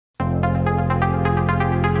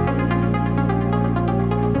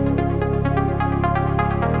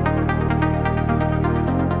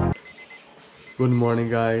Good morning,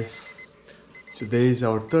 guys. Today is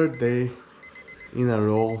our third day in a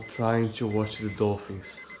row trying to watch the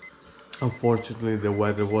dolphins. Unfortunately, the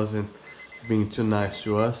weather wasn't being too nice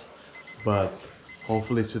to us, but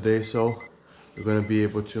hopefully today we're gonna be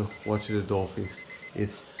able to watch the dolphins.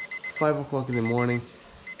 It's 5 o'clock in the morning.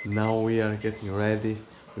 Now we are getting ready.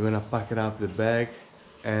 We're gonna pack it up the bag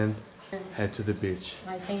and head to the beach.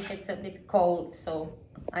 I think it's a bit cold, so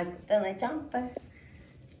I put on a jumper.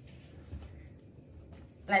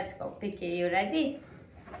 Let's go, Piki, you ready?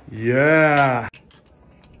 Yeah!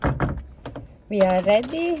 We are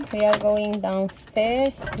ready. We are going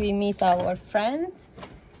downstairs. We meet our friends.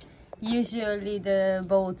 Usually the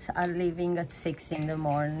boats are leaving at 6 in the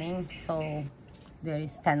morning, so there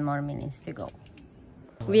is 10 more minutes to go.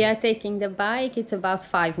 We are taking the bike. It's about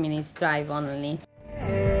 5 minutes drive only.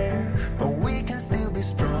 But we can still be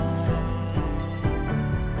strong.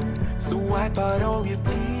 So wipe out all your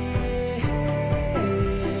tears.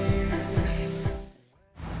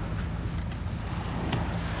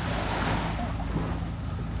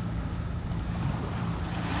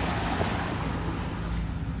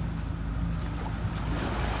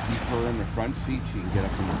 Her in the front seat, she can get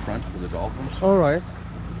up in the front with the dolphins. All right.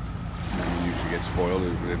 You usually get spoiled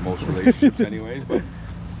in most relationships anyways, but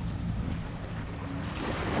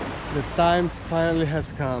The time finally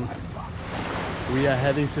has come. We are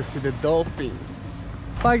heading to see the dolphins.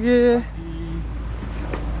 Piki! you're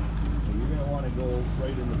gonna want to go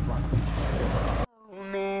right in the front.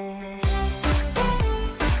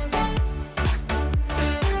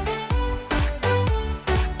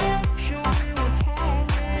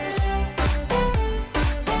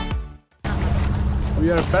 We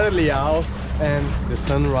are barely out and the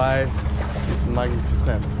sunrise is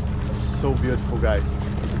magnificent. So beautiful, guys.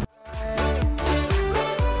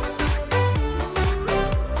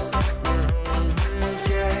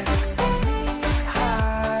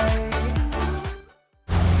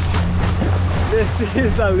 This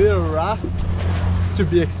is a little rough to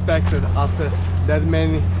be expected after that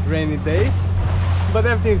many rainy days, but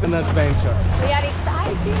everything's an adventure. We are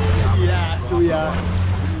excited! Yes, we are.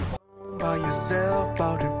 By yourself,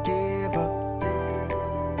 about to give up,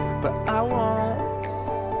 but I won't.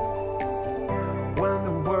 When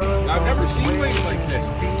the world I've never goes seen away rain like this.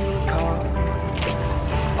 and feel cold,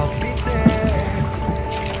 I'll be there.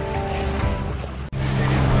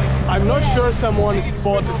 I'm not sure someone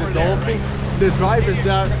spotted the dolphin. The drivers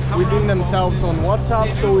are within themselves on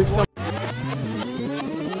WhatsApp, so if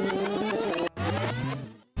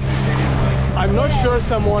I'm not sure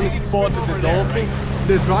someone spotted the dolphin.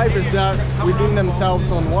 The drivers are within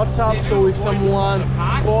themselves on WhatsApp, so if someone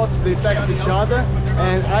spots, they text each other.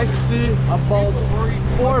 And I see about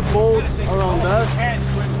 4 boats around us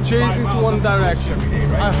chasing to one direction.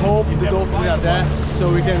 I hope the dolphins are there so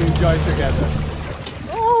we can enjoy together.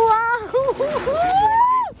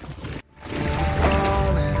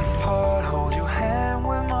 Falling apart, hold your hand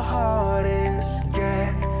when my heart is.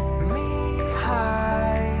 Get me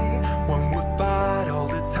high. When we fight all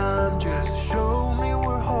the time, just show me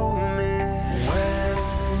we're home.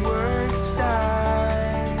 When words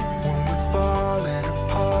die, when we're falling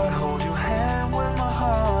apart, hold your hand when my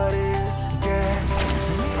heart is. Get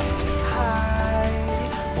me high.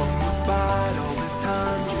 When we fight all the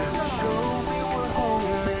time, just show me we're home.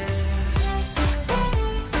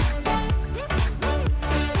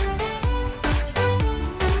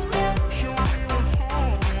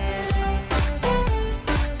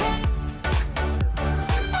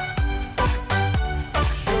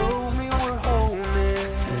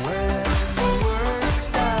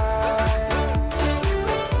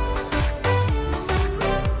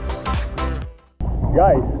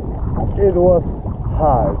 Guys, it was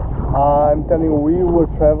hard. I'm telling you, we were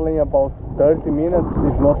traveling about 30 minutes,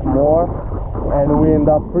 if not more, and we ended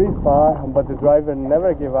up pretty far, but the driver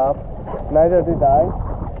never gave up, neither did I.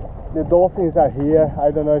 The dolphins are here.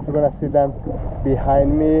 I don't know if you're gonna see them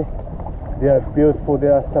behind me. They are beautiful.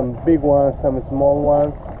 There are some big ones, some small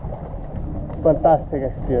ones. Fantastic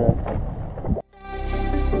experience.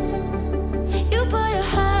 You put your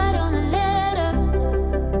heart on a letter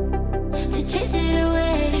to chase it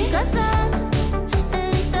away. Got sun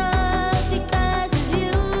and it's all because of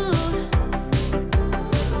you.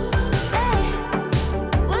 Hey,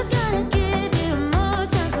 what's gonna give you more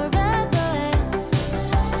time forever?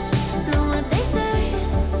 Know what they say,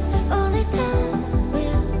 only time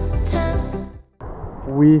will tell.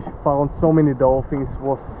 We found so many dolphins. It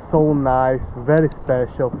was so nice, very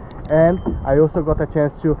special, and I also got a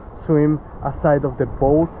chance to swim aside of the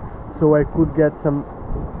boat, so I could get some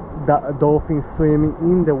dolphins swimming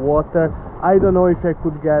in the water. I don't know if I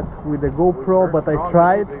could get with the GoPro, but I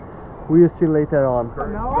tried. We'll see later on.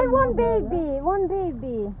 Hey, one baby, one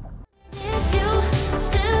baby. If you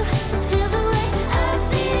still feel the way I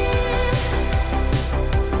feel,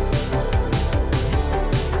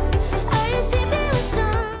 are you sleeping with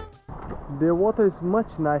some? The water is much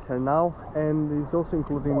nicer now, and it's also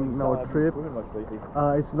including in our trip.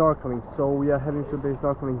 It's snorkeling, so we are heading to the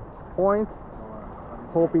snorkeling point,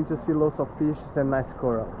 hoping to see lots of fish and nice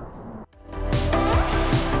coral.